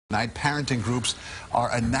Night parenting groups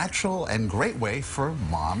are a natural and great way for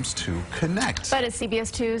moms to connect. But as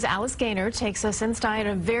CBS 2's Alice Gaynor takes us inside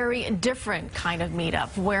a very different kind of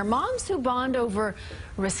meetup, where moms who bond over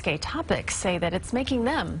risque topics say that it's making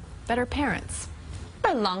them better parents. For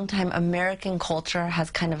a long time, American culture has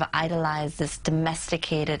kind of idolized this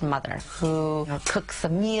domesticated mother who cooks a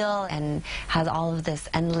meal and has all of this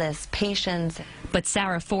endless patience. But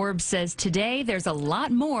Sarah Forbes says today there's a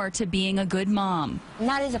lot more to being a good mom. And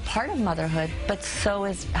that is a part of motherhood, but so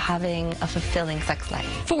is having a fulfilling sex life.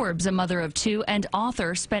 Forbes, a mother of two and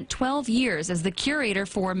author, spent 12 years as the curator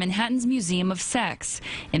for Manhattan's Museum of Sex.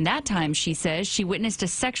 In that time, she says, she witnessed a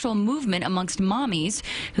sexual movement amongst mommies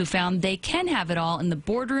who found they can have it all in the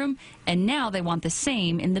boardroom, and now they want the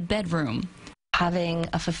same in the bedroom. Having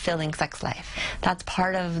a fulfilling sex life. That's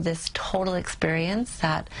part of this total experience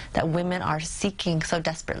that women are seeking so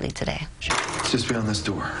desperately today. It's just beyond this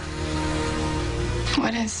door.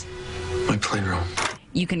 What is? My playroom.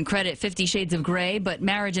 You can credit 50 Shades of Grey, but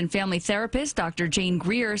marriage and family therapist Dr. Jane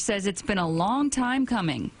Greer says it's been a long time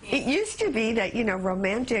coming. It used to be that,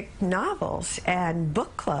 romantic novels and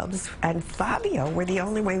book clubs and Fabio were the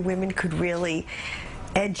only way women could really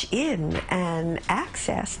edge in and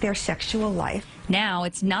access their sexual life. Now,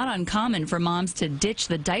 it's not uncommon for moms to ditch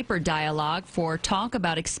the diaper dialogue for talk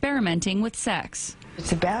about experimenting with sex.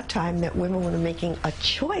 It's about time that women were making a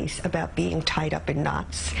choice about being tied up in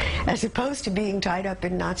knots, as opposed to being tied up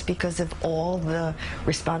in knots because of all the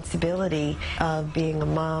responsibility of being a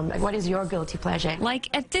mom. What is your guilty pleasure? Like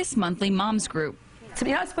at this monthly moms group, So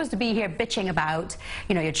you're not supposed to be here bitching about,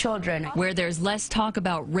 your children. where there's less talk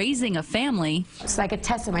about raising a family It's like a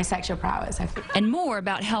test of my sexual prowess. and more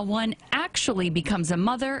about how one actually becomes a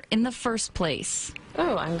mother in the first place.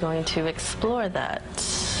 Oh, I'm going to explore that.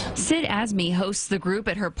 Sid Asmi hosts the group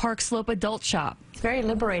at her Park Slope adult shop. It's very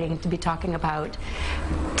liberating to be talking about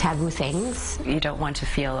taboo things. You don't want to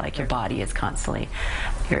feel like your body is constantly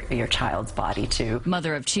your child's body too.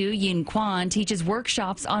 Mother of two, Yin Kwan, teaches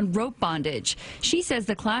workshops on rope bondage. She says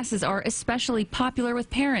the classes are especially popular with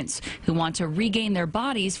parents who want to regain their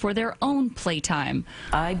bodies for their own playtime.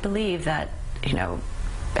 I believe that,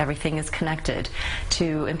 everything is connected.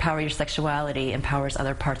 To empower your sexuality empowers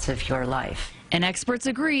other parts of your life. And experts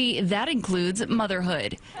agree that includes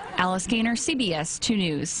motherhood. Alice Gaynor, CBS 2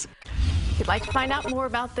 News. If you'd like to find out more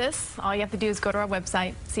about this, all you have to do is go to our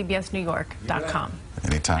website, cbsnewyork.com.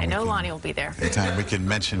 Anytime I know Lonnie will be there. Anytime we can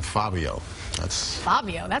mention Fabio.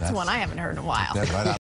 Fabio, that's one I haven't heard in a while.